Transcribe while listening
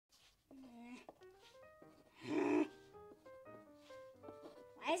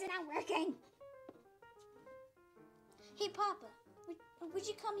Why is it not working? Hey, Papa, would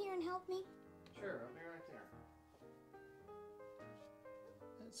you come here and help me? Sure, I'll be right there.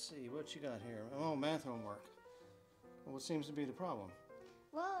 Let's see, what you got here? Oh, math homework. Well, what seems to be the problem?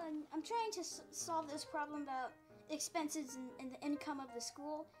 Well, I'm trying to solve this problem about expenses and the income of the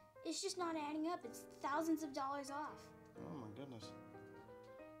school. It's just not adding up. It's thousands of dollars off. Oh, my goodness.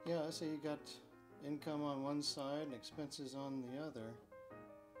 Yeah, I see you got income on one side and expenses on the other.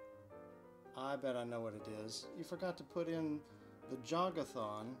 I bet I know what it is. You forgot to put in the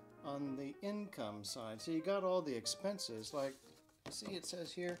Jog-a-thon on the income side. So you got all the expenses, like, see it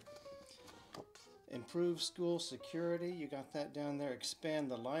says here, improve school security. You got that down there. Expand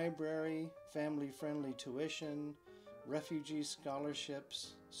the library, family-friendly tuition, refugee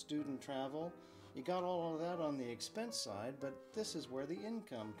scholarships, student travel. You got all of that on the expense side, but this is where the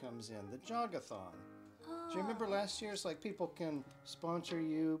income comes in, the Jog-a-thon. Do you remember last year? It's like people can sponsor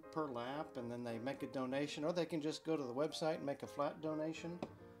you per lap and then they make a donation, or they can just go to the website and make a flat donation.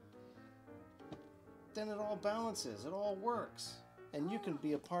 Then it all balances, it all works, and you can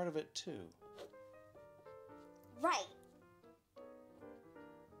be a part of it too. Right.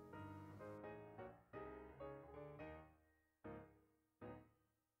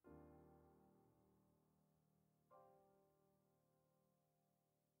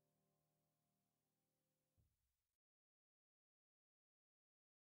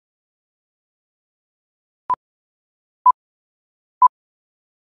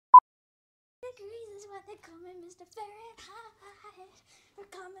 Degrees is what they call me, Mr. Fahrenheit.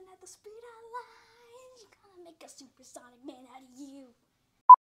 We're coming at the speed of light. Gonna make a supersonic man out of you.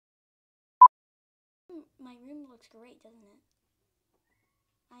 My room looks great, doesn't it?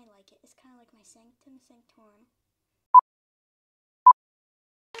 I like it. It's kind of like my sanctum sanctorum.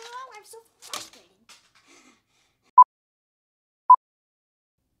 Oh, I'm so frustrated.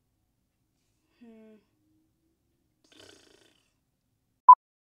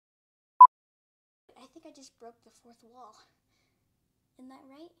 I think I just broke the fourth wall. Isn't that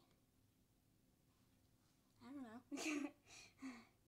right? I don't know.